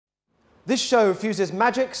This show fuses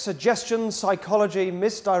magic, suggestion, psychology,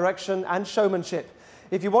 misdirection and showmanship.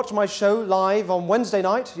 If you watch my show live on Wednesday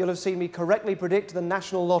night, you'll have seen me correctly predict the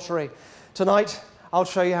National Lottery. Tonight, I'll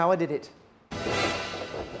show you how I did it.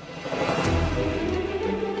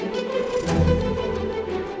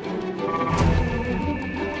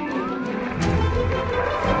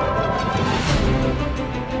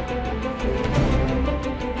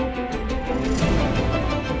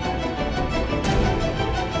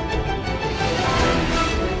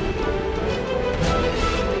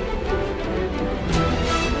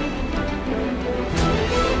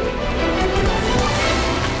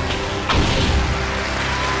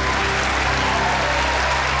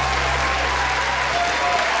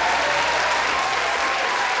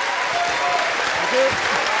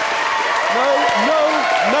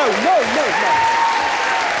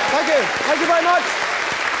 Thank you very much.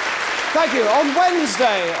 Thank you. On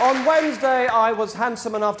Wednesday, I was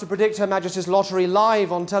handsome enough to predict Her Majesty's Lottery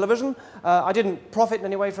live on television. I didn't profit in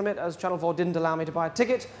any way from it, as Channel 4 didn't allow me to buy a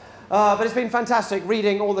ticket. But it's been fantastic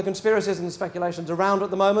reading all the conspiracies and speculations around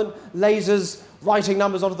at the moment. Lasers writing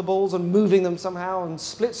numbers onto the balls and moving them somehow, and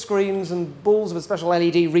split screens and balls with special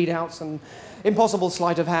LED readouts and impossible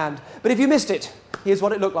sleight of hand. But if you missed it, here's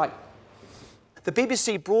what it looked like. The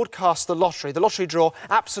BBC broadcast the lottery draw,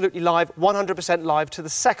 absolutely live, 100% live to the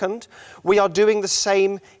second. We are doing the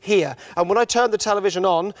same here. And when I turn the television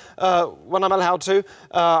on, when I'm allowed to,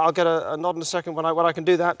 I'll get a nod in a second when I can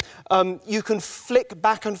do that, you can flick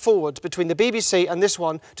back and forward between the BBC and this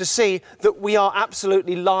one to see that we are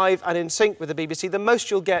absolutely live and in sync with the BBC. The most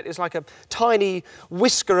you'll get is like a tiny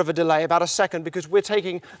whisker of a delay, about a second, because we're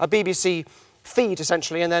taking a BBC feed,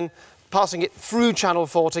 essentially, and then passing it through Channel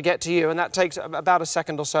 4 to get to you, and that takes about a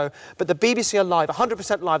second or so. But the BBC are live,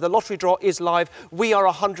 100% live. The lottery draw is live. We are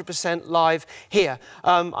 100% live here.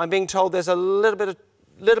 I'm being told there's a little bit,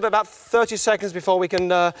 about 30 seconds before we can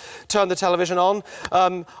turn the television on.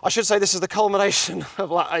 I should say this is the culmination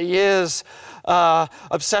of like a year's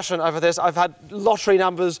obsession over this. I've had lottery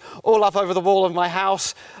numbers all up over the wall of my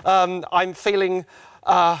house. I'm feeling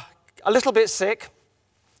a little bit sick.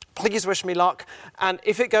 Please wish me luck, and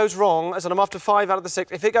if it goes wrong, as in I'm after 5 out of the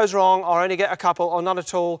 6, if it goes wrong or I only get a couple or none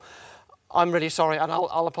at all, I'm really sorry, and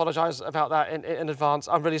I'll apologise about that in advance.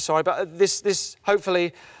 I'm really sorry, but this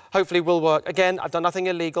hopefully will work. Again, I've done nothing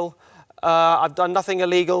illegal.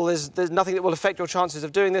 There's nothing that will affect your chances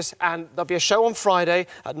of doing this, and there'll be a show on Friday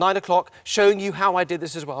at 9 o'clock showing you how I did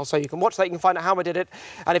this as well. So you can watch that, you can find out how I did it,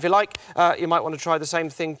 and if you like, you might want to try the same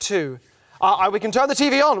thing too. We can turn the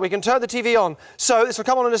TV on. We can turn the TV on. So this will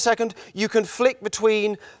come on in a second. You can flick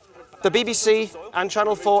between the BBC and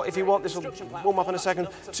Channel 4 if you want. This will warm up in a second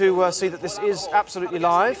to see that this is absolutely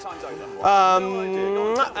live.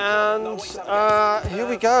 Here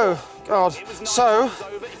we go. God. So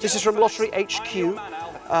this is from Lottery HQ.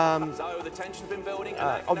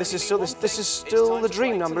 This is still the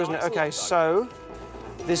dream number, isn't it? Okay. So.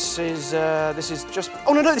 This is just...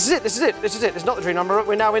 Oh, no, this is it. It's not the dream number.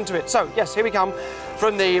 We're now into it. So, yes, here we come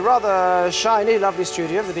from the rather shiny, lovely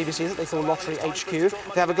studio of the BBC that they call Lottery HQ.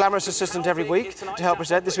 They have a glamorous assistant every week to help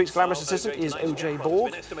present. This week's glamorous assistant is O.J.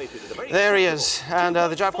 Borg. There he is. And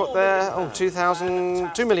the jackpot there, 2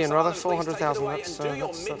 million, 400,000.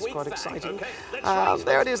 That's quite exciting.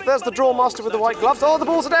 There it is. There's the draw master with the white gloves. Oh, the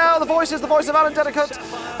balls are down. The voice is the voice of Alan Delicate.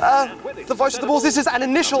 The voice of the balls. This is an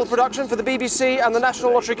initial production for the BBC and the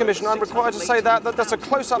National Lottery Commission. I'm required to say that. That's a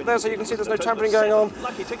close-up there, so you can see there's no tampering going on.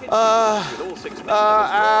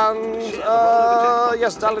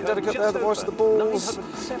 Yes, Alan Delicate there, the voice of the balls.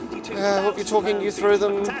 Hope you're talking you through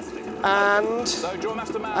them. And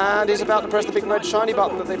he's about to press the big red shiny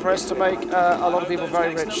button that they press to make a lot of people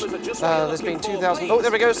very rich. There's been 2,000... Oh,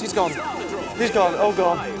 there he goes. He's gone. He's gone. Oh,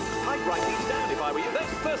 God.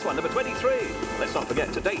 First one, number 23. Let's not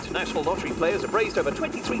forget, to date, National Lottery players have raised over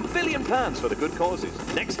 £23 billion for the good causes.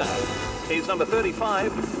 Next up is number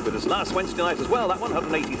 35, with us last Wednesday night as well, that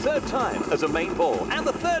 183rd time as a main ball, and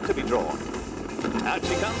the third to be drawn. Out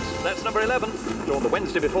she comes, that's number 11, drawn the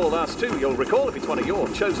Wednesday before last too, you'll recall if it's one of your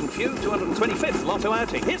chosen few, 225th lotto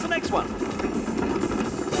outing. Here's the next one.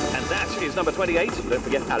 And that is number 28. Don't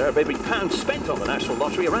forget, out of every pound spent on the National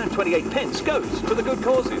Lottery, around 28 pence goes to the good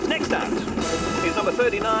causes. Next out is number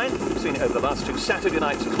 39. We've seen it over the last 2 Saturday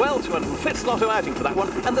nights as well. 205th lotto outing for that one.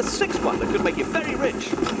 And the 6th one that could make you very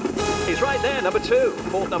rich is right there, number 2.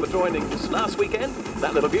 4th number drawing just last weekend.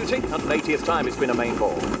 That little beauty, 180th time it's been a main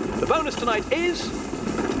ball. The bonus tonight is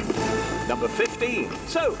number 15.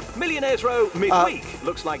 So, Millionaires Row midweek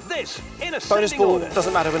looks like this in ascending bonus ball order.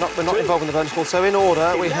 Doesn't matter, we're not involved in the bonus ball. So in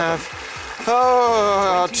order we have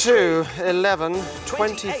 2, 11,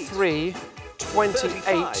 23,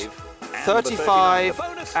 28, 35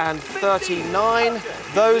 and 39.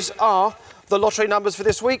 Those are the lottery numbers for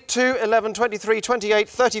this week: 2, 11, 23, 28,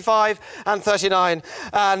 35 and 39.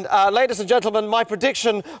 And ladies and gentlemen, my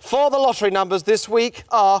prediction for the lottery numbers this week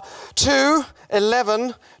are 2,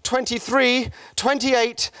 11, 23,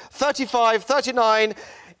 28, 35, 39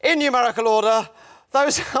 in numerical order.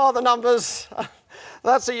 Those are the numbers.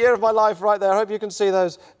 That's a year of my life right there. I hope you can see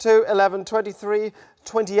those. 2, 11, 23,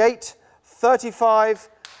 28, 35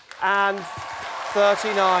 and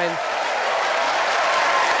 39.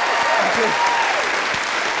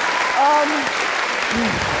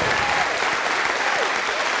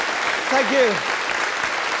 Thank you.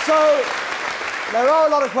 So, there are a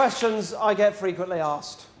lot of questions I get frequently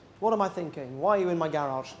asked. What am I thinking? Why are you in my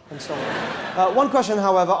garage? And so on. One question,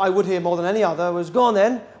 however, I would hear more than any other was, go on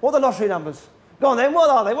then, what are the lottery numbers? Go on then, what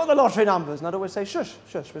are they? What are the lottery numbers? And I'd always say, shush,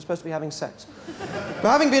 shush, we're supposed to be having sex. But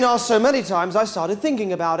having been asked so many times, I started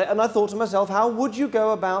thinking about it, and I thought to myself, how would you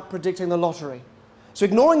go about predicting the lottery? So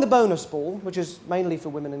ignoring the bonus ball, which is mainly for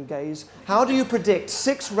women and gays, how do you predict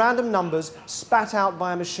 6 random numbers spat out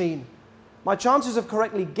by a machine? My chances of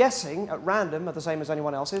correctly guessing at random are the same as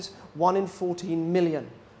anyone else's, 1 in 14 million,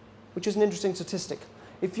 which is an interesting statistic.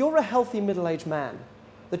 If you're a healthy middle-aged man,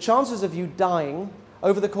 the chances of you dying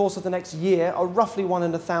over the course of the next year are roughly 1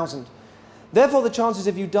 in 1,000. Therefore, the chances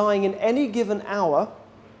of you dying in any given hour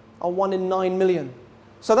are 1 in 9 million.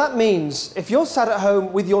 So that means if you're sat at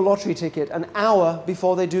home with your lottery ticket an hour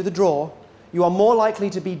before they do the draw, you are more likely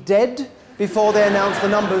to be dead before they announce the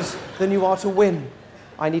numbers than you are to win.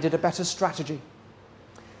 I needed a better strategy.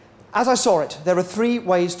 As I saw it, there are 3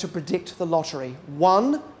 ways to predict the lottery.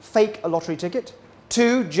 1, fake a lottery ticket.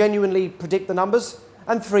 2, genuinely predict the numbers.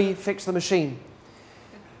 And 3, fix the machine.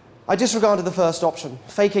 I disregarded the first option.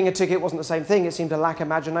 Faking a ticket wasn't the same thing. It seemed to lack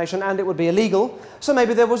imagination and it would be illegal. So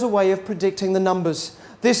maybe there was a way of predicting the numbers.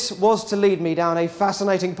 This was to lead me down a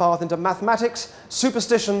fascinating path into mathematics,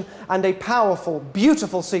 superstition, and a powerful,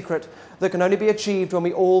 beautiful secret that can only be achieved when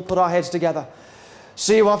we all put our heads together.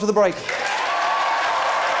 See you after the break.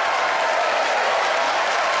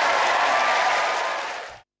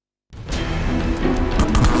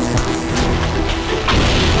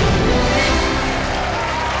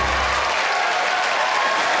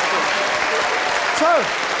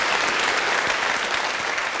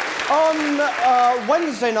 On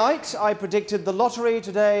Wednesday night, I predicted the lottery.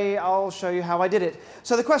 Today, I'll show you how I did it.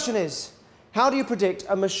 So the question is, how do you predict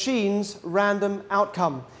a machine's random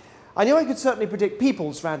outcome? I knew I could certainly predict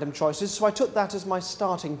people's random choices, so I took that as my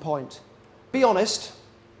starting point. Be honest.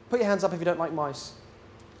 Put your hands up if you don't like mice.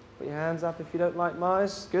 Put your hands up if you don't like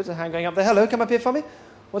mice. Good, a hand going up there. Hello, come up here for me.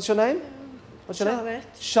 What's your name? What's your name?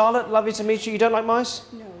 Charlotte, lovely to meet you. You don't like mice?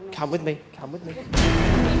 No. Come with me, come with me.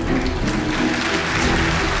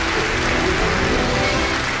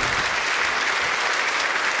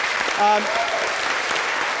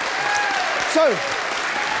 So,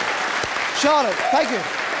 Charlotte, thank you.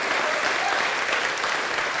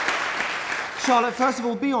 Charlotte, first of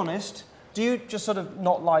all, be honest. Do you just sort of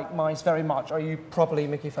not like mice very much? Or are you properly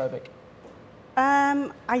Mickey-phobic?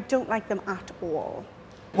 I don't like them at all.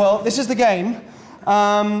 Well, this is the game.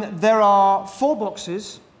 There are 4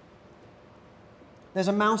 boxes. There's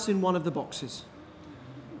a mouse in one of the boxes.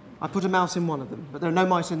 I put a mouse in one of them, but there are no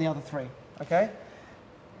mice in the other 3, okay?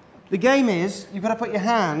 The game is, you've got to put your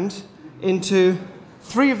hand into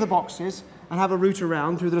 3 of the boxes and have a route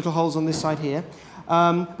around through the little holes on this side here.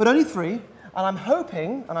 But only 3, and I'm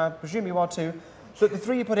hoping, and I presume you are too, that the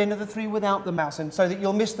 3 you put in are the 3 without the mouse in, so that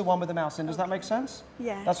you'll miss the one with the mouse in. Does that make sense?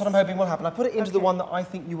 Yes. That's what I'm hoping will happen. I put it into the one that I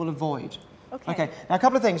think you will avoid. Okay. Now, a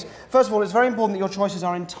couple of things. First of all, it's very important that your choices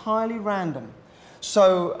are entirely random.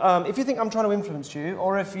 So if you think I'm trying to influence you,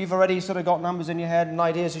 or if you've already sort of got numbers in your head and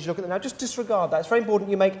ideas as you look at them now, just disregard that. It's very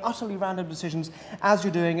important you make utterly random decisions as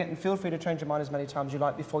you're doing it, and feel free to change your mind as many times as you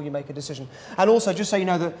like before you make a decision. And also, just so you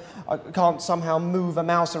know that I can't somehow move a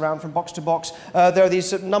mouse around from box to box, there are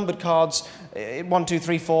these numbered cards, 1, 2,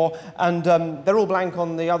 3, 4, and they're all blank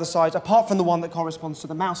on the other side, apart from the one that corresponds to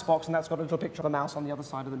the mouse box, and that's got a little picture of a mouse on the other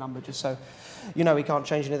side of the number, just so you know we can't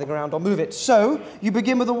change anything around or move it. So, you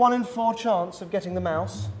begin with a 1 in 4 chance of getting the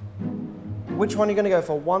mouse. Which one are you going to go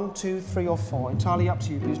for? 1, 2, 3, or 4? Entirely up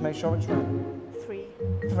to you. Please make sure it's random. 3.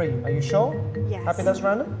 3. Are you sure? Yes. Happy that's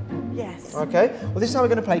random? Yes. Okay. Well, this is how we're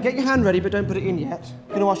going to play. Get your hand ready, but don't put it in yet. I'm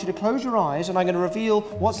going to ask you to close your eyes, and I'm going to reveal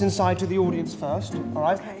what's inside to the audience first. All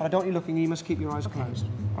right? Okay. But I don't want you looking. You must keep your eyes closed.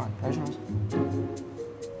 All right. Close your eyes.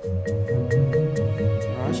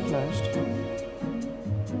 Your eyes closed.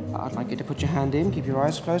 I'd like you to put your hand in. Keep your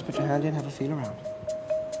eyes closed. Put your hand in. Have a feel around.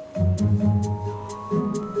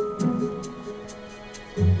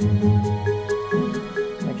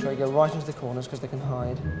 Make sure you go right into the corners because they can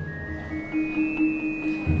hide.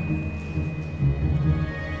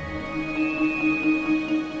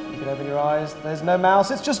 You can open your eyes. There's no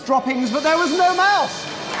mouse. It's just droppings, but there was no mouse.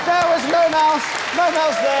 There was no mouse. No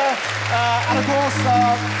mouse there. And of course,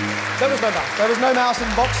 there was no mouse. There was no mouse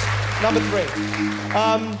in box number 3.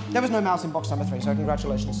 There was no mouse in box number 3, so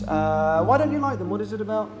congratulations. Why don't you like them? What is it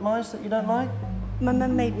about mice that you don't like? My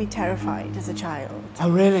mum made me terrified as a child.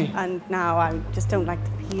 Oh, really? And now I just don't like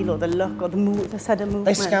the feel or the look or the sudden movement.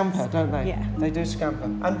 They scamper, don't they? Yeah. They do scamper.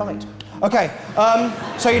 And bite. Okay,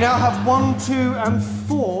 so you now have 1, 2, and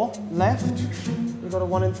 4 left. You've got a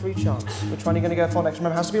 1 in 3 chance. Which one are you going to go for next?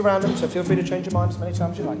 Remember, it has to be random, so feel free to change your mind as many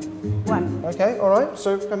times as you like. 1. Okay, all right,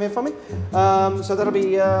 so come here for me. So that'll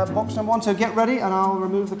be box number 1, so get ready, and I'll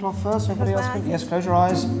remove the cloth first. So everybody else can... Yes, close your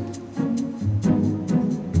eyes.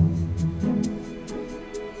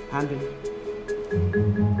 Hand in.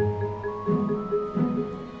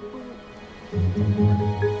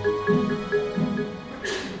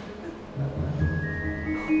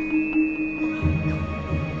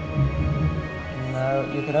 No,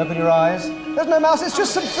 you can open your eyes. There's no mouse, it's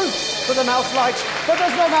just some fruit for the mouse likes, but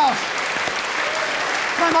there's no mouse.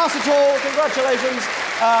 No mouse at all, congratulations.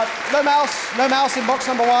 No mouse in box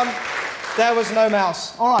number 1. There was no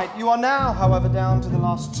mouse. All right, you are now, however, down to the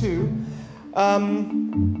last 2.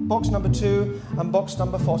 Box number 2 and box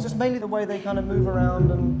number 4. So it's mainly the way they kind of move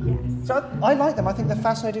around and... Yes. So I like them. I think they're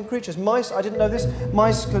fascinating creatures. Mice, I didn't know this,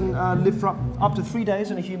 mice can live for up to 3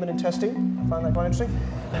 days in a human intestine. I find that quite interesting.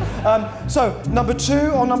 So, number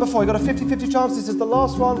 2 or number 4? You've got a 50-50 chance. This is the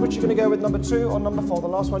last one. Which you're going to go with, number 2 or number 4? The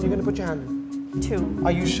last one, you're going to put your hand in. 2.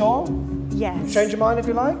 Are you sure? Yes. Change your mind if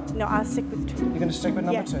you like? No, I'll stick with 2. You're going to stick with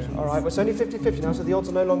number 2? Please. All right, well, it's only 50-50 now, so the odds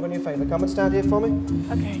are no longer in your favour. Come and stand here for me.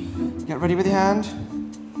 Okay. Get ready with your hand.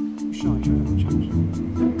 Sure.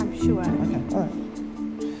 I'm sure. Okay, all right.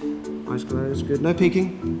 Eyes closed, good. No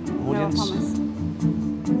peeking. Audience. No, I promise.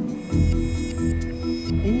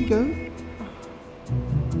 In you go.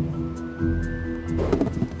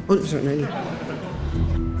 Oh, sorry, no. I think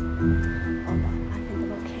I'm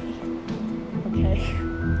okay. Okay.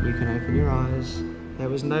 You can open your eyes. There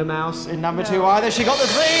was no mouse in number 2 either. She got the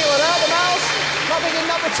 3 without the mouse. Nothing in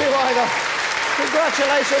number 2 either.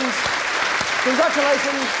 Congratulations.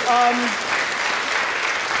 Congratulations.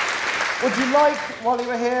 Would you like, while you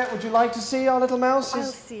were here, would you like to see our little mouse? I'll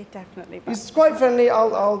see it definitely. But... He's quite friendly.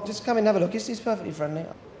 I'll just come in and have a look. He's perfectly friendly.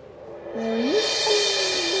 There he is.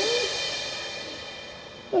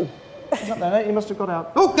 Oh, he's not there. He must have got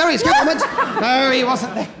out. Oh, there he is. No, he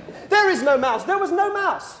wasn't there. There is no mouse. There was no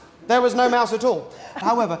mouse. There was no mouse at all.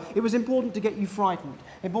 However, it was important to get you frightened,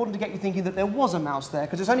 important to get you thinking that there was a mouse there,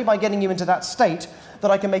 because it's only by getting you into that state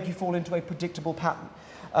that I can make you fall into a predictable pattern,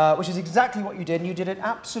 which is exactly what you did, and you did it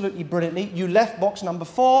absolutely brilliantly. You left box number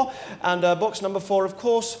 4, and box number 4, of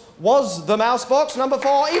course, was the mouse box. Number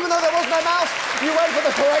 4, even though there was no mouse, you went for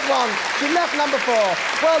the correct one. You left number 4.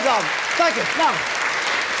 Well done. Thank you. Now,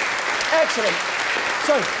 excellent.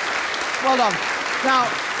 So, well done. Now,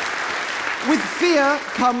 with fear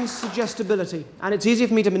comes suggestibility, and it's easier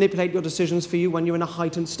for me to manipulate your decisions for you when you're in a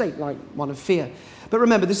heightened state, like one of fear. But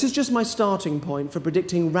remember, this is just my starting point for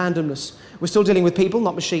predicting randomness. We're still dealing with people,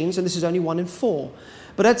 not machines, and this is only 1 in 4.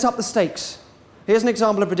 But let's up the stakes. Here's an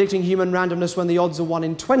example of predicting human randomness when the odds are 1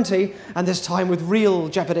 in 20, and this time with real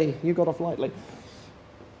jeopardy. You got off lightly.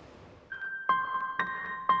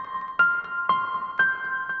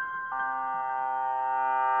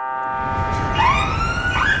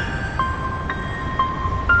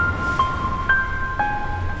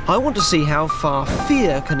 I want to see how far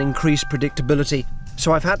fear can increase predictability,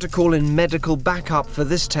 so I've had to call in medical backup for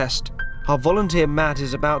this test. Our volunteer Matt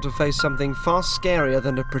is about to face something far scarier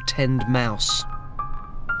than a pretend mouse.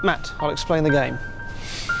 Matt, I'll explain the game.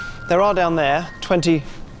 There are down there 20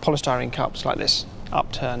 polystyrene cups like this,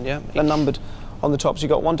 upturned, yeah? They're numbered on the top, so you've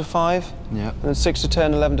got 1 to 5, yeah, and then 6 to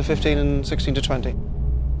 10, 11 to 15, and 16 to 20.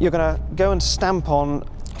 You're going to go and stamp on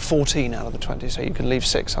 14 out of the 20, so you can leave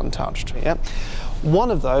 6 untouched, yeah?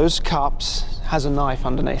 One of those cups has a knife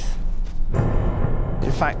underneath.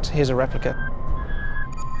 In fact, here's a replica.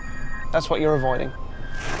 That's what you're avoiding.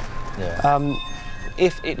 Yeah.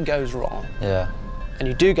 If it goes wrong, yeah, and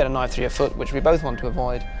you do get a knife through your foot, which we both want to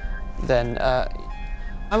avoid, then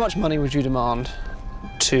how much money would you demand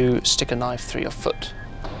to stick a knife through your foot?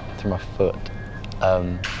 Through my foot?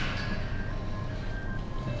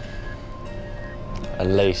 At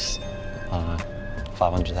least, I don't know,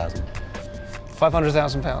 500,000.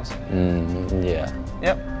 £500,000? Yeah.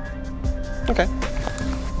 Yep. OK.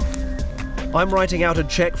 I'm writing out a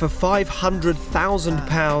cheque for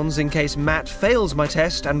 £500,000 in case Matt fails my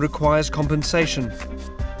test and requires compensation.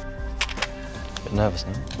 Bit nervous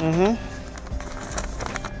now.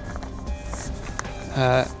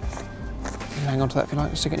 Hang on to that if you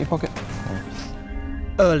like, stick it in your pocket.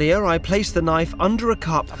 Earlier, I placed the knife under a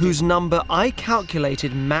cup whose number I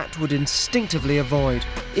calculated Matt would instinctively avoid.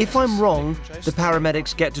 If I'm wrong, the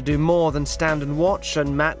paramedics get to do more than stand and watch,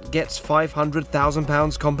 and Matt gets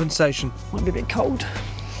 £500,000 compensation. Might be a bit cold.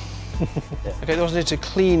 Okay, you also need to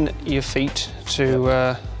clean your feet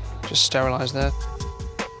to just sterilise there.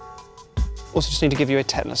 Also just need to give you a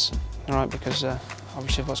tetanus, all right, because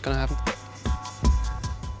obviously what's going to happen.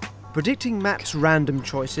 Predicting Matt's random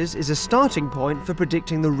choices is a starting point for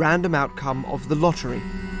predicting the random outcome of the lottery.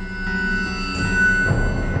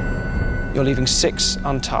 You're leaving 6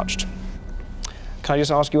 untouched. Can I just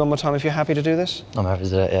ask you one more time if you're happy to do this? I'm happy to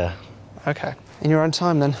do it, yeah. Okay. In your own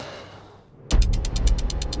time, then.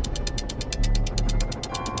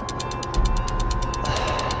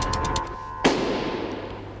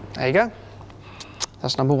 There you go.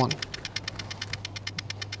 That's number 1.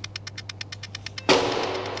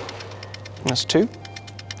 That's 2.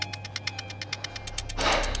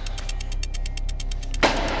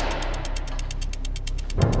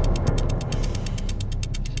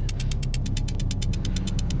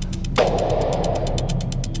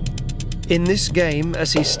 In this game,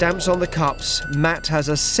 as he stamps on the cups, Matt has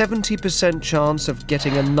a 70% chance of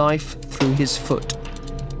getting a knife through his foot.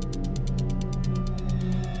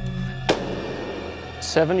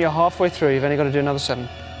 7, you're halfway through. You've only got to do another 7.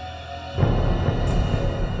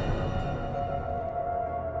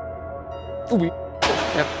 Ooh.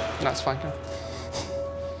 Yep, that's fine.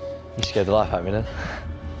 You scared the life out of me then.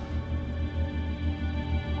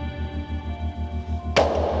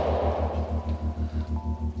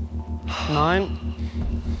 Nine.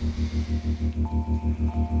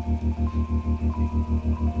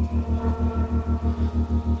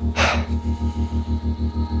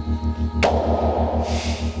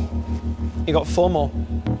 You got 4 more.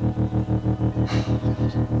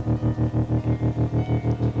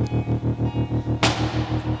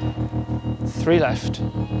 Three left.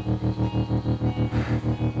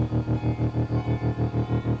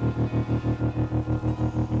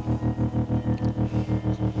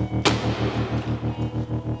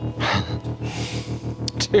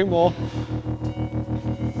 Two more.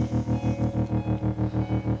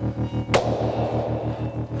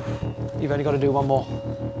 You've only got to do 1 more.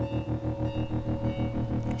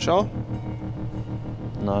 Sure?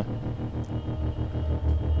 No.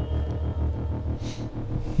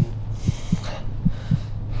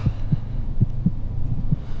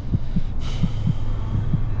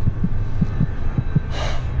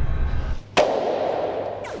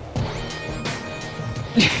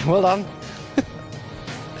 Well done.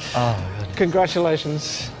 Oh, God.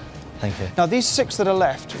 Congratulations. Thank you. Now, these 6 that are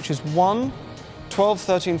left, which is 1, 12,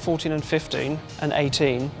 13, 14, and 15, and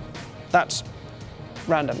 18, that's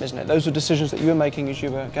random, isn't it? Those were decisions that you were making as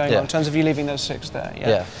you were going on, in terms of you leaving those 6 there.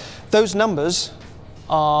 Yeah. Those numbers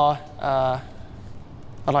are, I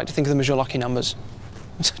like to think of them as your lucky numbers.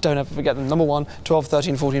 Don't ever forget them. Number 1, 12,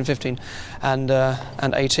 13, 14, 15, and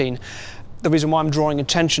 18. The reason why I'm drawing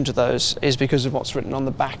attention to those is because of what's written on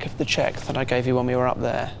the back of the cheque that I gave you when we were up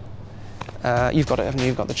there. You've got it, haven't you?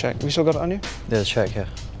 You've got the cheque. Have you still got it on you? Yeah, the cheque, yeah.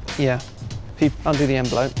 Yeah. If you undo the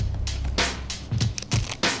envelope.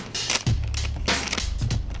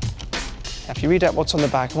 If you read out what's on the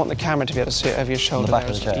back, I want the camera to be able to see it over your shoulder. On the back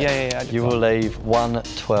of the cheque? Yeah. You will leave 1,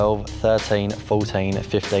 12, 13, 14,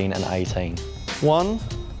 15, and 18. 1,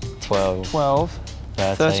 12,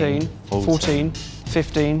 13, 14,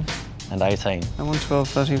 15, and 18. and 1, 12,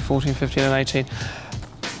 13, 14, 15, and 18.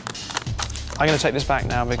 I'm going to take this back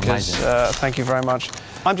now because thank you very much.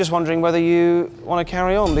 I'm just wondering whether you want to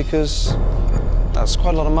carry on because that's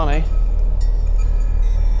quite a lot of money.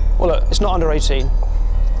 Well, look, it's not under 18.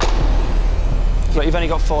 Look, you've only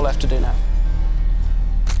got 4 left to do now.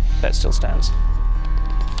 Bet still stands.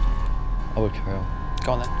 I would carry on.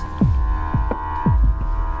 Go on then.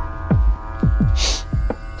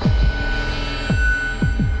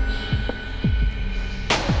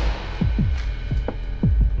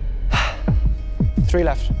 Three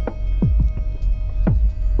left.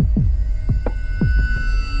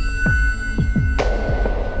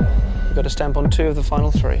 You've got to stamp on 2 of the final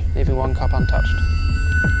 3, leaving 1 cup untouched.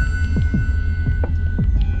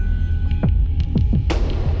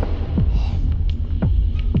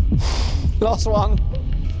 Last one.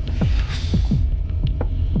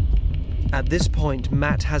 At this point,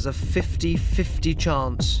 Matt has a 50-50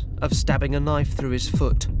 chance of stabbing a knife through his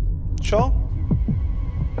foot. Sure?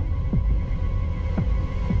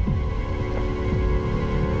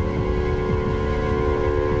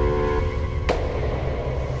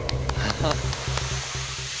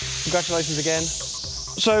 Congratulations again.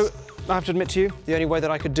 So, I have to admit to you, the only way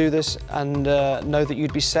that I could do this and know that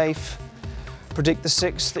you'd be safe, predict the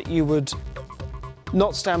 6 that you would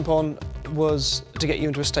not stamp on, was to get you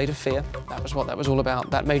into a state of fear. That was what that was all about.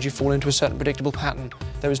 That made you fall into a certain predictable pattern.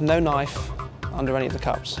 There was no knife under any of the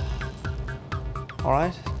cups. All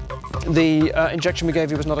right? The injection we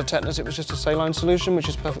gave you was not a tetanus, it was just a saline solution, which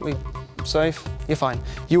is perfectly safe. You're fine.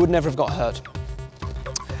 You would never have got hurt.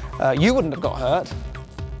 You wouldn't have got hurt,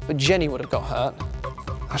 but Jenny would have got hurt.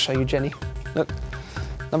 I'll show you Jenny. Look,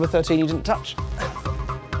 number 13 you didn't touch.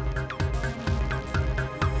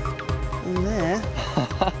 And there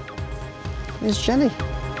is Jenny.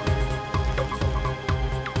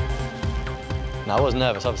 No, I was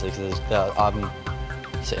nervous, obviously, because I'm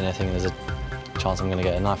sitting there thinking there's a chance I'm going to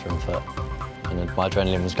get a knife through my foot. And my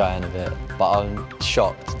adrenaline was going a bit. But I'm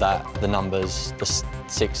shocked that the numbers, the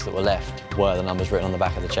 6 that were left, were the numbers written on the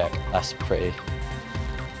back of the cheque. That's pretty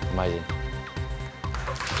amazing.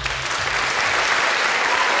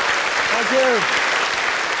 Thank you.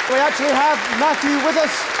 We actually have Matthew with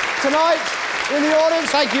us tonight in the audience.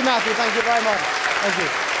 Thank you, Matthew. Thank you very much. Thank you.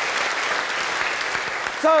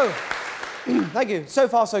 So, thank you. So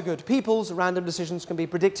far, so good. People's random decisions can be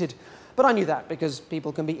predicted. But I knew that because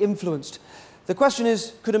people can be influenced. The question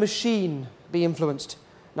is, could a machine be influenced?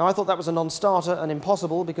 Now, I thought that was a non-starter and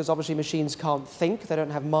impossible because obviously machines can't think, they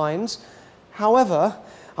don't have minds. However,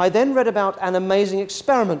 I then read about an amazing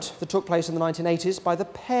experiment that took place in the 1980s by the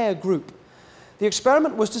Pear Group. The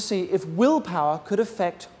experiment was to see if willpower could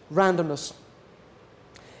affect randomness.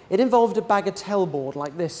 It involved a bagatelle board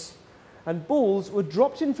like this, and balls were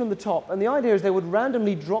dropped in from the top, and the idea is they would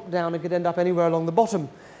randomly drop down and could end up anywhere along the bottom.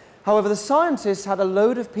 However, the scientists had a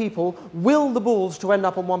load of people will the balls to end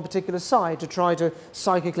up on one particular side to try to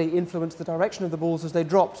psychically influence the direction of the balls as they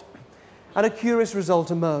dropped. And a curious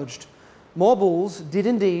result emerged. More balls did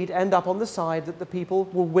indeed end up on the side that the people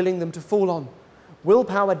were willing them to fall on.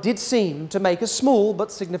 Willpower did seem to make a small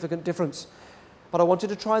but significant difference. But I wanted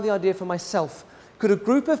to try the idea for myself. Could a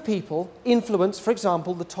group of people influence, for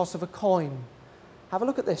example, the toss of a coin? Have a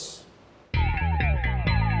look at this.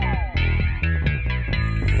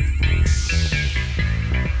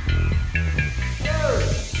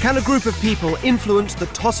 Can a group of people influence the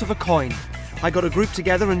toss of a coin? I got a group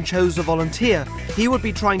together and chose a volunteer. He would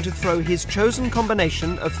be trying to throw his chosen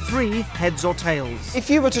combination of 3 heads or tails. If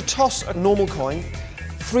you were to toss a normal coin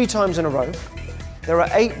 3 times in a row, there are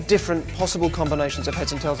 8 different possible combinations of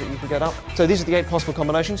heads and tails that you can get up. So these are the 8 possible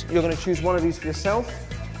combinations. You're going to choose one of these for yourself,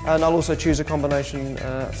 and I'll also choose a combination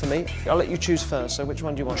for me. I'll let you choose first, so which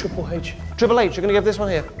one do you want? Triple H. Triple H, you're going to give this one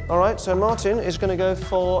here. All right, so Martin is going to go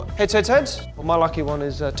for heads, heads, heads. Well, my lucky one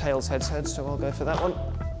is tails, heads, heads, so I'll go for that one.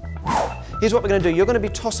 Here's what we're going to do. You're going to be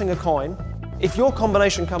tossing a coin. If your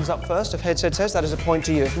combination comes up first of heads, heads, heads, that is a point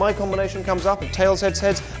to you. If my combination comes up of tails, heads,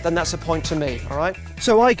 heads, then that's a point to me, all right?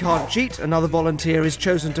 So I can't cheat. Another volunteer is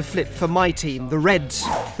chosen to flip for my team, the Reds.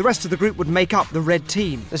 The rest of the group would make up the red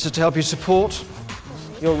team. This is to help you support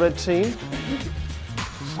your red team.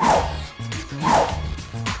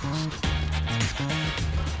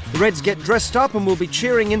 The Reds get dressed up and will be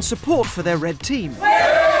cheering in support for their red team.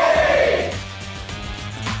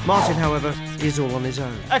 Martin, however, is all on his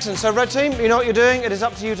own. Excellent. So, red team, you know what you're doing. It is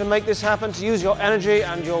up to you to make this happen, to use your energy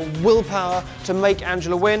and your willpower to make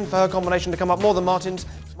Angela win, for her combination to come up more than Martin's.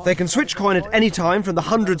 They can switch coin at any time from the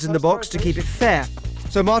hundreds in the box to keep it fair.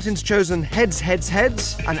 So Martin's chosen heads, heads,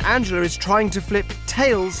 heads, and Angela is trying to flip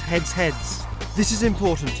tails, heads, heads. This is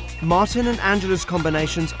important. Martin and Angela's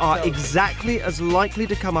combinations are exactly as likely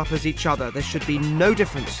to come up as each other. There should be no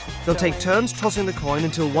difference. They'll take turns tossing the coin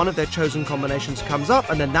until one of their chosen combinations comes up,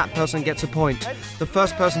 and then that person gets a point. The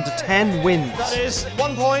first person to 10 wins. That is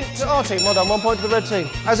 1 point to our team. Well done, 1 point to the red team.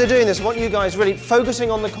 As they're doing this, I want you guys really focusing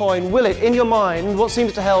on the coin. Will it, in your mind, what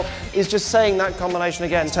seems to help is just saying that combination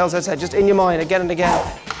again. Tails, heads, heads, just in your mind, again and again.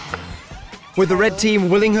 With the red team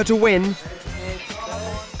willing her to win,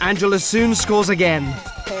 Angela soon scores again.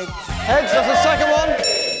 Heads, that's the second one.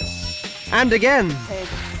 And again. Heads,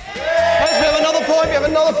 we have another point. We have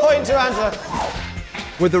another point to Angela.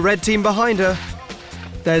 With the red team behind her,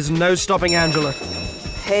 there's no stopping Angela.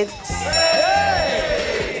 Heads.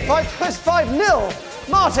 Hey! 5-0.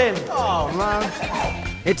 Martin. Oh, man.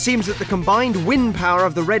 It seems that the combined win power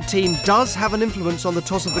of the red team does have an influence on the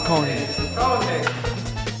toss of the coin.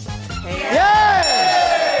 Yes!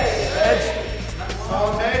 Heads.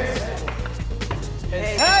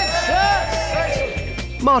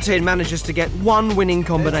 Martin manages to get one winning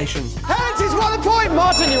combination. Heads, he's won a point!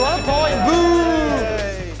 Martin, you won a point!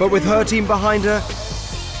 Boo! But with her team behind her,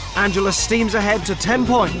 Angela steams ahead to 10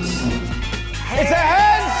 points. It's a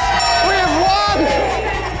heads! We have won!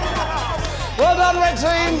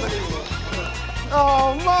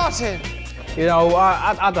 Martin! You know,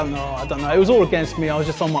 I don't know. It was all against me. I was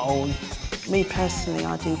just on my own. Me personally,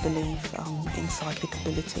 I do believe in psychic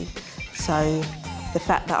ability. So the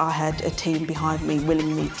fact that I had a team behind me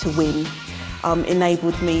willing me to win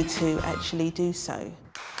enabled me to actually do so.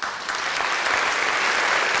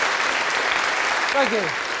 Thank you.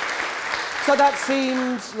 So that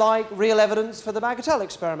seems like real evidence for the Bagatelle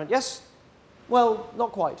experiment, yes? Well,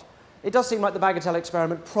 not quite. It does seem like the Bagatelle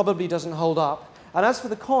experiment probably doesn't hold up. And as for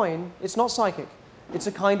the coin, it's not psychic. It's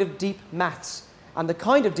a kind of deep maths. And the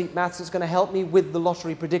kind of deep maths that's going to help me with the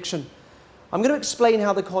lottery prediction. I'm going to explain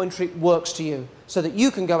how the coin trick works to you so that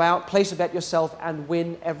you can go out, place a bet yourself, and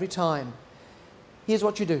win every time. Here's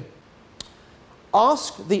what you do.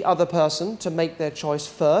 Ask the other person to make their choice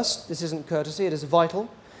first. This isn't courtesy, it is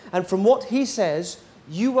vital. And from what he says,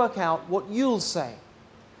 you work out what you'll say.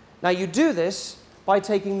 Now, you do this by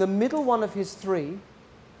taking the middle one of his three,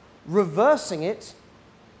 reversing it,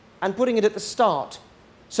 and putting it at the start.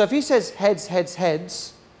 So if he says heads, heads,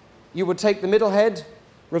 heads, you would take the middle head,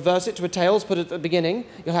 reverse it to a tails, put it at the beginning.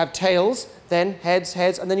 You'll have tails, then heads,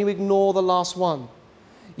 heads, and then you ignore the last one.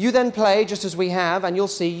 You then play just as we have, and you'll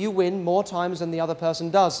see you win more times than the other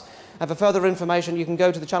person does. And for further information, you can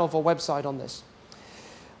go to the Channel 4 website on this.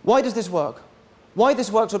 Why does this work? Why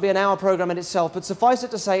this works will be an hour program in itself, but suffice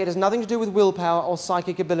it to say it has nothing to do with willpower or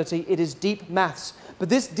psychic ability. It is deep maths. But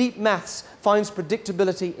this deep maths finds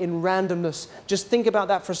predictability in randomness. Just think about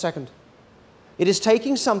that for a second. It is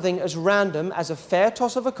taking something as random as a fair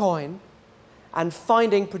toss of a coin and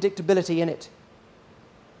finding predictability in it.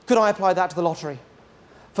 Could I apply that to the lottery?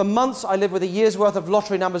 For months, I lived with a year's worth of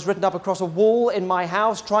lottery numbers written up across a wall in my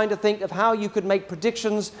house, trying to think of how you could make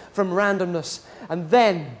predictions from randomness. And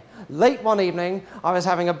then, late one evening, I was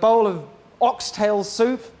having a bowl of oxtail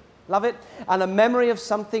soup, love it, and a memory of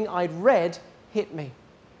something I'd read hit me.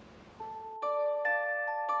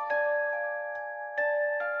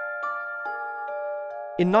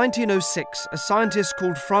 In 1906, a scientist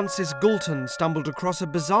called Francis Galton stumbled across a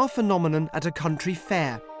bizarre phenomenon at a country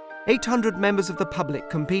fair. 800 members of the public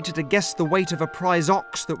competed to guess the weight of a prize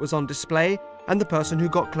ox that was on display, and the person who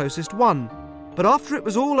got closest won. But after it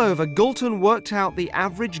was all over, Galton worked out the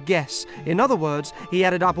average guess. In other words, he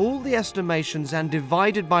added up all the estimations and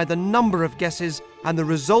divided by the number of guesses, and the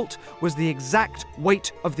result was the exact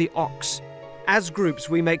weight of the ox. As groups,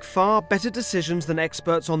 we make far better decisions than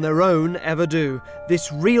experts on their own ever do.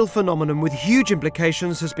 This real phenomenon with huge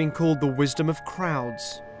implications has been called the wisdom of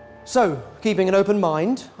crowds. So, keeping an open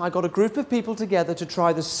mind, I got a group of people together to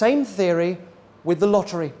try the same theory with the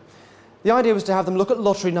lottery. The idea was to have them look at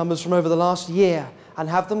lottery numbers from over the last year and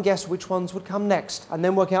have them guess which ones would come next, and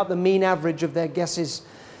then work out the mean average of their guesses.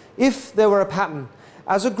 If there were a pattern,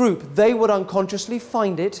 as a group, they would unconsciously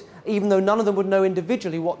find it, even though none of them would know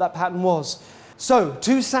individually what that pattern was. So,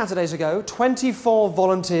 2 Saturdays ago, 24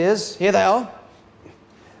 volunteers, here they are.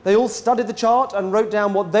 They all studied the chart and wrote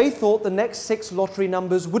down what they thought the next 6 lottery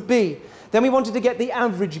numbers would be. Then we wanted to get the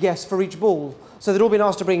average guess for each ball. So they'd all been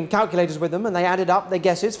asked to bring calculators with them, and they added up their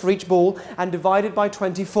guesses for each ball and divided by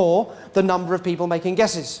 24 the number of people making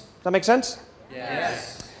guesses. Does that make sense?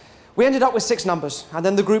 Yes. We ended up with 6 numbers, and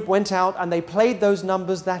then the group went out and they played those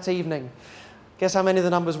numbers that evening. Guess how many of the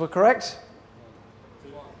numbers were correct?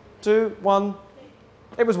 2, 1.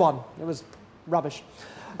 It was 1. It was rubbish.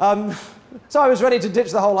 So I was ready to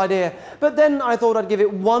ditch the whole idea. But then I thought I'd give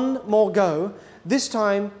it one more go, this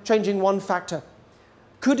time changing one factor.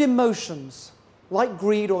 Could emotions, like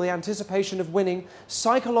greed or the anticipation of winning,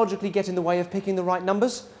 psychologically get in the way of picking the right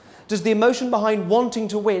numbers? Does the emotion behind wanting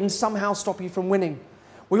to win somehow stop you from winning?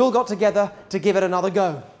 We all got together to give it another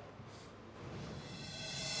go.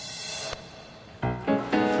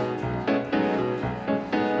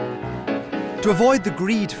 To avoid the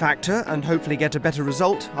greed factor and hopefully get a better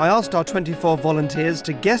result, I asked our 24 volunteers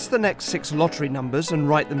to guess the next 6 lottery numbers and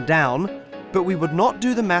write them down, but we would not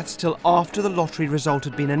do the maths till after the lottery result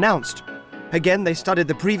had been announced. Again, they studied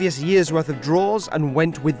the previous year's worth of draws and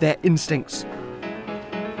went with their instincts.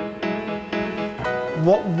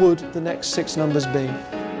 What would the next 6 numbers be?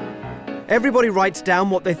 Everybody writes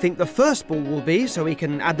down what they think the first ball will be, so we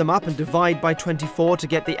can add them up and divide by 24 to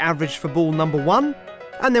get the average for ball number 1.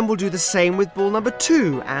 And then we'll do the same with ball number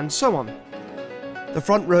 2, and so on. The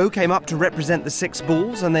front row came up to represent the 6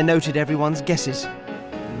 balls, and they noted everyone's guesses.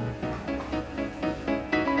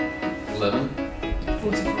 11.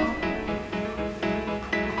 44.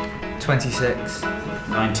 26.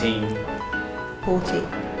 19. 40.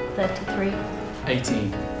 33.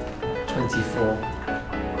 18. 24.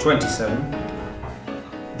 27.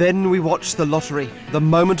 Then we watched the lottery, the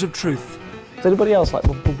moment of truth. Is anybody else like...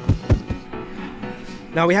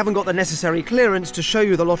 Now, we haven't got the necessary clearance to show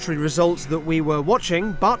you the lottery results that we were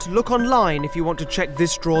watching, but look online if you want to check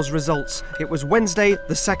this draw's results. It was Wednesday,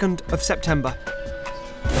 the 2nd of September.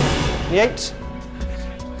 The 8,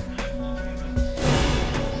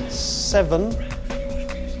 7,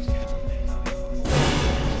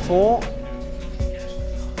 4,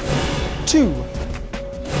 2,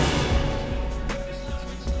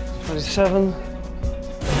 27,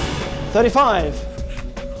 35.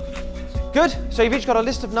 Good, so you've each got a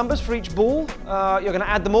list of numbers for each ball. You're going to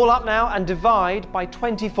add them all up now and divide by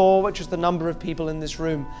 24, which is the number of people in this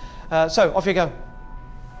room. So, off you go.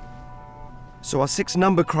 So our 6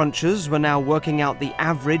 number crunchers were now working out the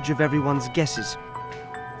average of everyone's guesses.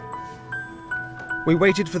 We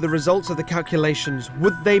waited for the results of the calculations.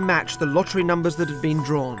 Would they match the lottery numbers that had been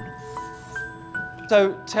drawn?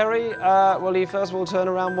 So, Terry, will you first of all turn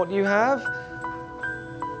around what you have?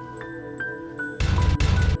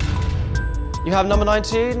 You have number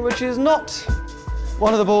 19, which is not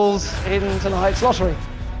one of the balls in tonight's lottery.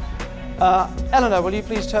 Eleanor, will you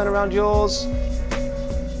please turn around yours?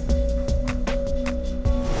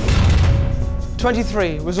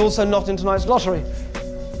 23 was also not in tonight's lottery.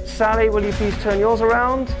 Sally, will you please turn yours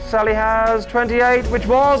around? Sally has 28, which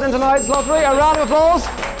was in tonight's lottery. A round of applause.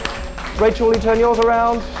 Rachel, will you turn yours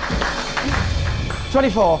around?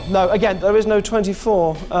 24. No, again, there is no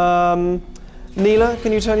 24. Neela,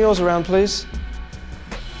 can you turn yours around, please?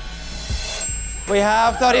 We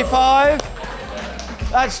have 35.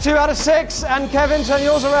 That's 2 out of 6. And Kevin, turn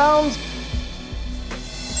yours around.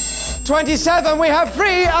 27. We have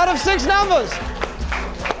 3 out of 6 numbers.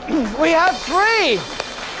 We have 3.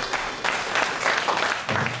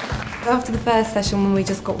 After the first session, when we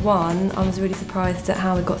just got 1, I was really surprised at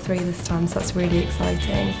how we got 3 this time, so that's really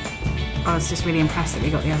exciting. I was just really impressed that we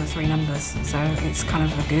got the other 3 numbers, so it's kind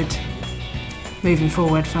of a good moving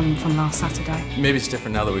forward from last Saturday. Maybe it's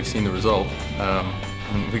different now that we've seen the result.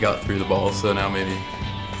 We got through the balls, so now maybe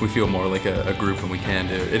we feel more like a group and we can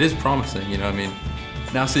do it. It is promising, you know, I mean,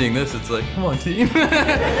 now seeing this, it's like, come on, team. We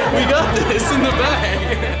got this in the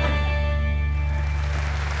bag.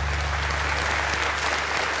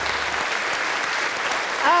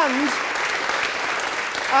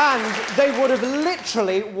 And they would have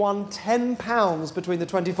literally won £10 between the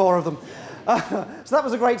 24 of them. So that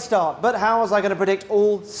was a great start. But how was I going to predict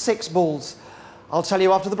all 6 balls? I'll tell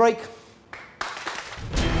you after the break. Okay.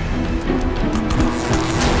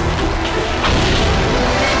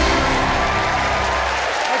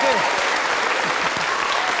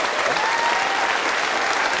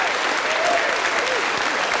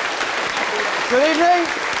 Good evening.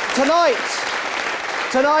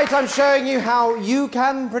 Tonight I'm showing you how you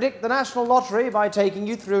can predict the National Lottery by taking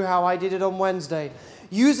you through how I did it on Wednesday.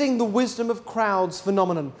 Using the wisdom of crowds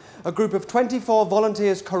phenomenon, a group of 24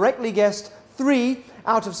 volunteers correctly guessed 3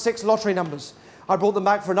 out of 6 lottery numbers. I brought them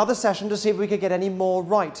back for another session to see if we could get any more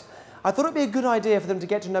right. I thought it'd be a good idea for them to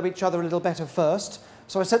get to know each other a little better first,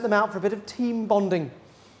 so I sent them out for a bit of team bonding.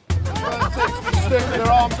 Stick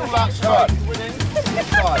their arms all outside.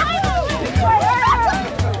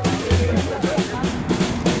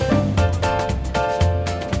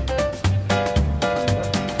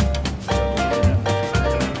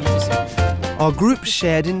 Our group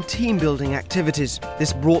shared in team-building activities.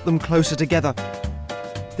 This brought them closer together.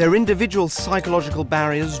 Their individual psychological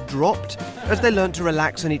barriers dropped as they learnt to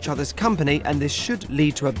relax in each other's company, and this should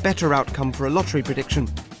lead to a better outcome for a lottery prediction.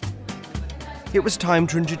 It was time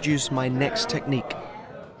to introduce my next technique.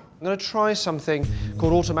 I'm going to try something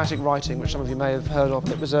called automatic writing, which some of you may have heard of.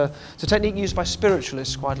 It's a technique used by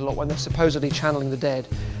spiritualists quite a lot when they're supposedly channeling the dead.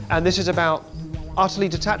 And this is about utterly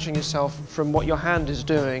detaching yourself from what your hand is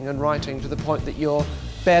doing and writing to the point that you're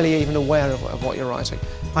barely even aware of what you're writing.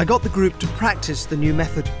 I got the group to practice the new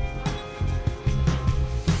method.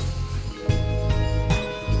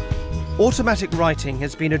 Automatic writing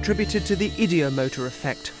has been attributed to the ideomotor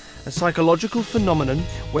effect, a psychological phenomenon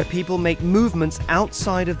where people make movements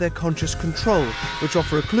outside of their conscious control, which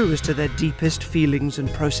offer a clue as to their deepest feelings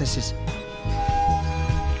and processes.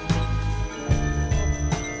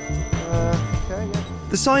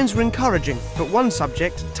 The signs were encouraging, but one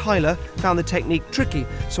subject, Tyler, found the technique tricky,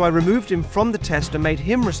 so I removed him from the test and made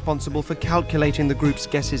him responsible for calculating the group's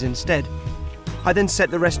guesses instead. I then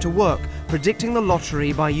set the rest to work, predicting the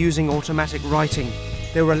lottery by using automatic writing.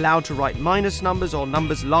 They were allowed to write minus numbers or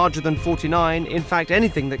numbers larger than 49, in fact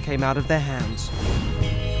anything that came out of their hands.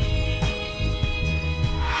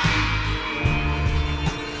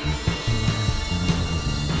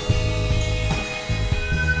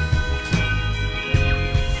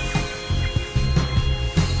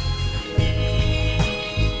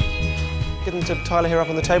 Get them to Tyler here up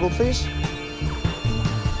on the table, please.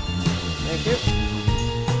 Thank you.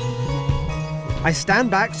 I stand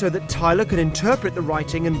back so that Tyler can interpret the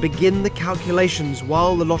writing and begin the calculations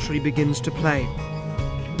while the lottery begins to play.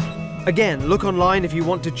 Again, look online if you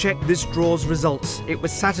want to check this draw's results. It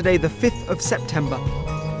was Saturday the 5th of September.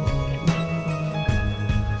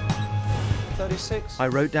 36. I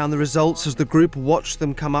wrote down the results as the group watched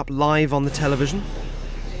them come up live on the television.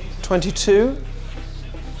 22.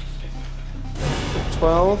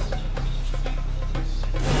 12.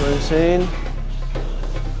 13.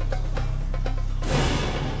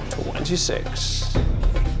 26.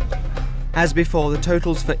 As before, the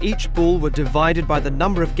totals for each bull were divided by the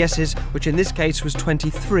number of guesses, which in this case was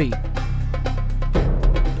 23.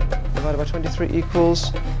 Divided by 23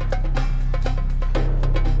 equals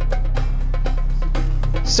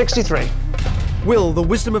 63. Will the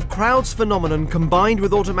wisdom of crowds phenomenon combined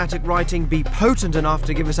with automatic writing be potent enough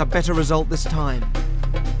to give us a better result this time?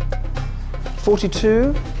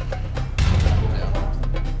 42.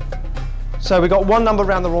 So we got one number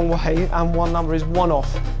round the wrong way and one number is one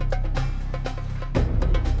off.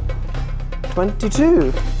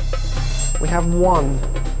 22. We have 1.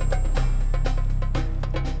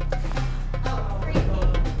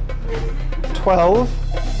 $12.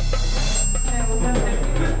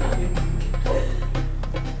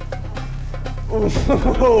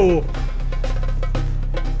 Ooh.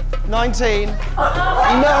 19.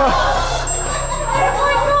 No.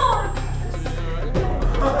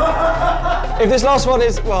 If this last one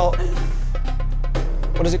is, well,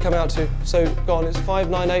 what does it come out to? So, go on, it's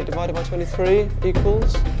 598 divided by 23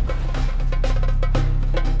 equals?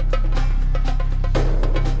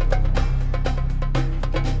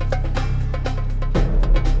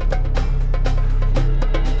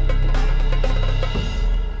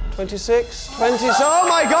 $26, 20, oh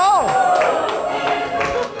my God!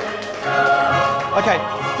 Okay,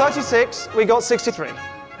 36, we got 63.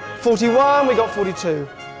 41, we got 42.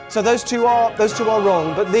 So those two are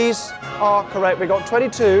wrong, but these are correct. We got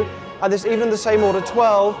 22, and this even in the same order,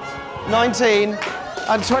 12, 19,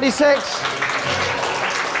 and 26.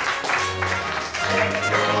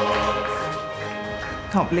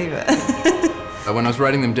 Can't believe it. When I was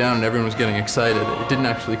writing them down and everyone was getting excited, it didn't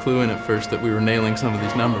actually clue in at first that we were nailing some of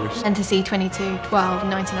these numbers. And to see 22, 12,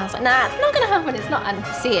 19, I was like, nah, it's not going to happen, it's not. And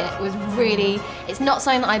to see it was really, it's not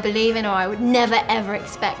something that I believe in or I would never ever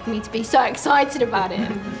expect me to be so excited about it.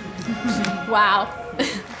 Wow.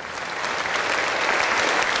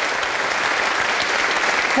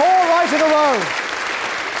 4 right in a row.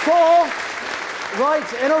 4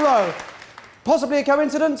 right in a row. Possibly a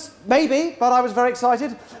coincidence, maybe, but I was very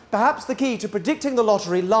excited. Perhaps the key to predicting the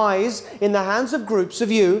lottery lies in the hands of groups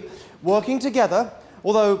of you working together,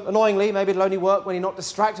 although annoyingly, maybe it'll only work when you're not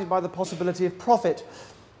distracted by the possibility of profit.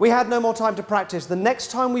 We had no more time to practice. The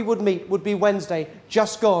next time we would meet would be Wednesday,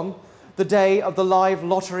 just gone, the day of the live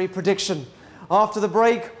lottery prediction. After the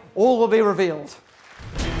break, all will be revealed.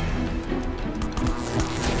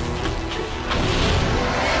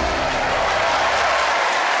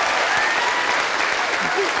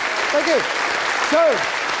 Thank you. So,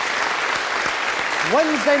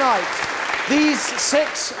 Wednesday night, these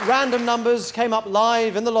 6 random numbers came up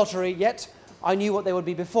live in the lottery, yet I knew what they would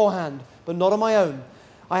be beforehand, but not on my own.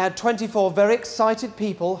 I had 24 very excited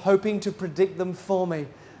people hoping to predict them for me.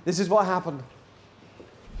 This is what happened.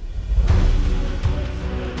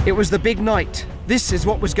 It was the big night. This is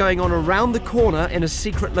what was going on around the corner in a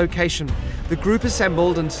secret location. The group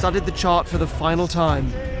assembled and studied the chart for the final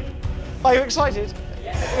time. Are you excited?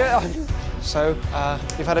 Yeah. So,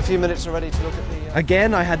 you've had a few minutes already to look at the...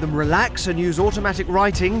 Again, I had them relax and use automatic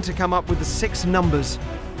writing to come up with the 6 numbers.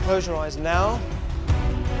 Close your eyes now.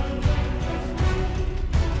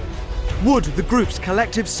 Would the group's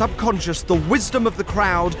collective subconscious, the wisdom of the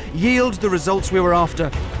crowd, yield the results we were after?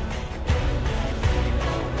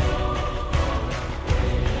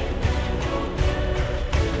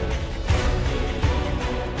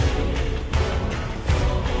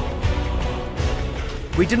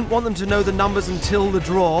 We didn't want them to know the numbers until the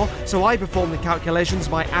draw, so I performed the calculations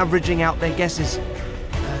by averaging out their guesses.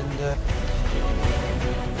 And,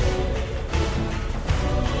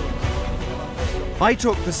 I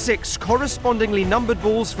took the 6 correspondingly numbered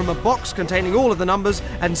balls from a box containing all of the numbers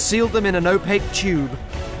and sealed them in an opaque tube.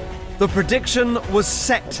 The prediction was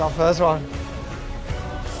set. That's our first one.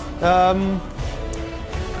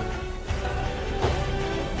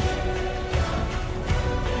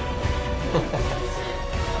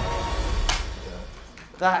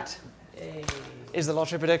 That is the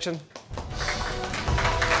lottery prediction.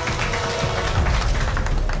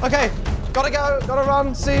 Okay, gotta go, gotta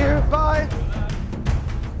run, see you, bye.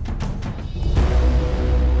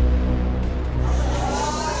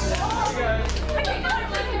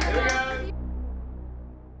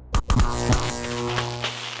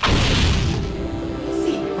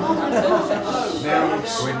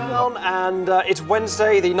 down, and it's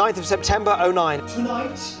Wednesday, the 9th of September, 09.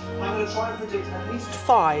 Tonight, I'm going to try and predict at least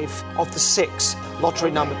 5 of the 6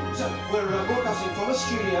 lottery numbers. So, we're broadcasting from a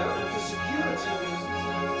studio, and for security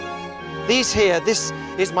reasons... These here, this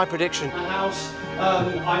is my prediction. My house,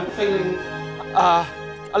 I'm feeling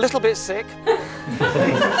a little bit sick.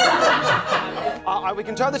 We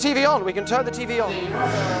can turn the TV on, we can turn the TV on.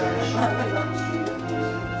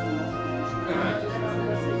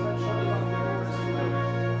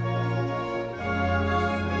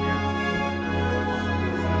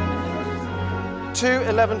 2,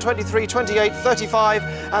 11, 23, 28, 35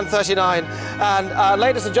 and 39. And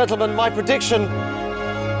ladies and gentlemen, my prediction are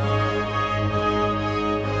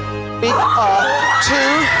 2,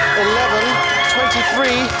 11,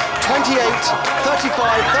 23, 28,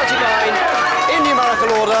 35, 39 in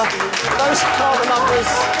numerical order. Those are the numbers.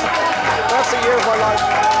 That's the year of my life.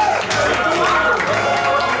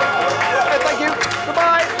 Thank you.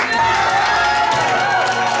 Goodbye.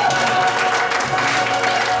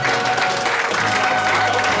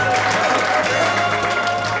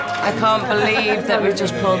 I can't believe that we've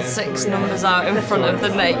just pulled 6 numbers out in front of the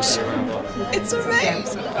nation. It's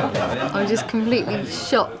amazing. I'm just completely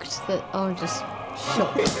shocked that I'm just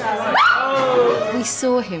shocked. We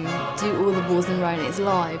saw him do all the balls in a row and it's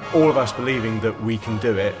live. All of us believing that we can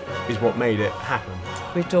do it is what made it happen.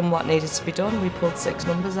 We've done what needed to be done. We pulled 6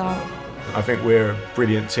 numbers out. I think we're a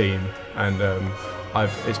brilliant team, and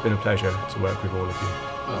it's been a pleasure to work with all of you.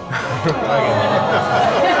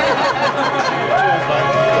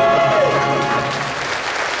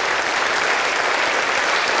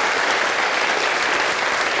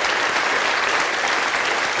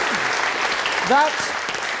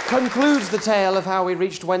 That concludes the tale of how we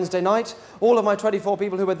reached Wednesday night. All of my 24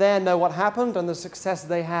 people who were there know what happened and the success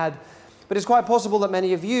they had. But it's quite possible that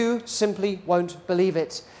many of you simply won't believe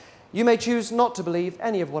it. You may choose not to believe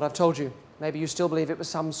any of what I've told you. Maybe you still believe it was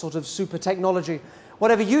some sort of super technology.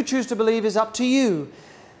 Whatever you choose to believe is up to you.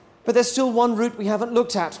 But there's still one route we haven't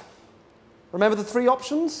looked at. Remember the 3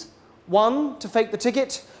 options? 1, to fake the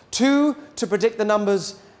ticket. 2, to predict the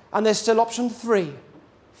numbers. And there's still option 3.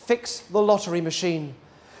 Fix the lottery machine.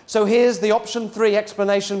 So here's the option 3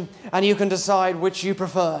 explanation, and you can decide which you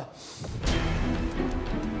prefer.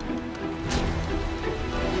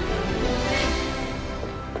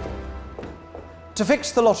 To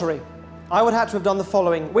fix the lottery, I would have to have done the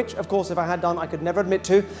following, which, of course, if I had done, I could never admit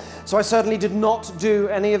to. So I certainly did not do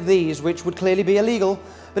any of these, which would clearly be illegal.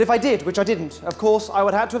 But if I did, which I didn't, of course, I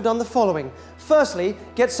would have to have done the following. Firstly,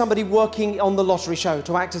 get somebody working on the lottery show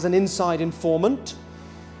to act as an inside informant.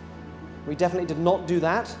 We definitely did not do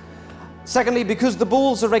that. Secondly, because the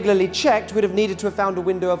balls are regularly checked, we'd have needed to have found a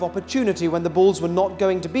window of opportunity when the balls were not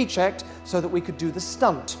going to be checked so that we could do the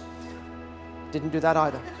stunt. Didn't do that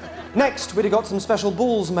either. Next, we'd have got some special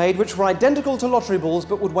balls made which were identical to lottery balls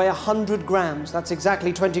but would weigh 100 grams. That's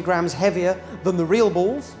exactly 20 grams heavier than the real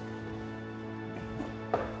balls.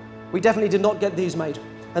 We definitely did not get these made,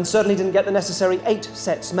 and certainly didn't get the necessary 8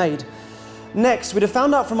 sets made. Next, we'd have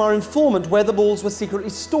found out from our informant where the balls were secretly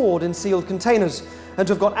stored in sealed containers. And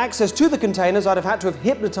to have got access to the containers, I'd have had to have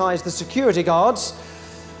hypnotised the security guards.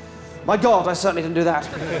 My God, I certainly didn't do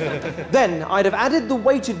that. Then, I'd have added the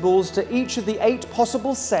weighted balls to each of the 8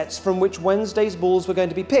 possible sets from which Wednesday's balls were going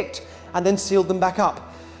to be picked, and then sealed them back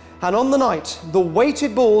up. And on the night, the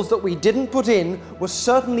weighted balls that we didn't put in were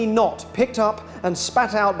certainly not picked up and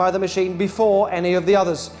spat out by the machine before any of the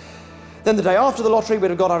others. Then the day after the lottery,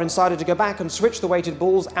 we'd have got our insider to go back and switch the weighted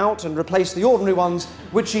balls out and replace the ordinary ones,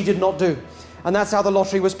 which he did not do. And that's how the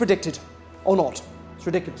lottery was predicted. Or not. It's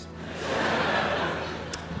ridiculous.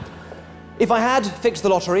 If I had fixed the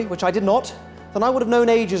lottery, which I did not, then I would have known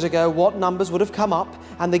ages ago what numbers would have come up,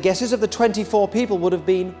 and the guesses of the 24 people would have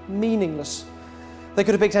been meaningless. They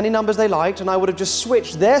could have picked any numbers they liked, and I would have just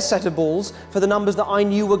switched their set of balls for the numbers that I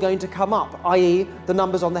knew were going to come up, i.e. the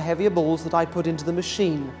numbers on the heavier balls that I'd put into the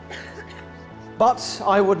machine. But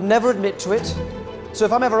I would never admit to it, so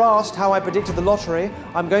if I'm ever asked how I predicted the lottery,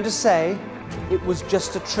 I'm going to say it was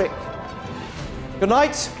just a trick. Good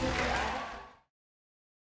night.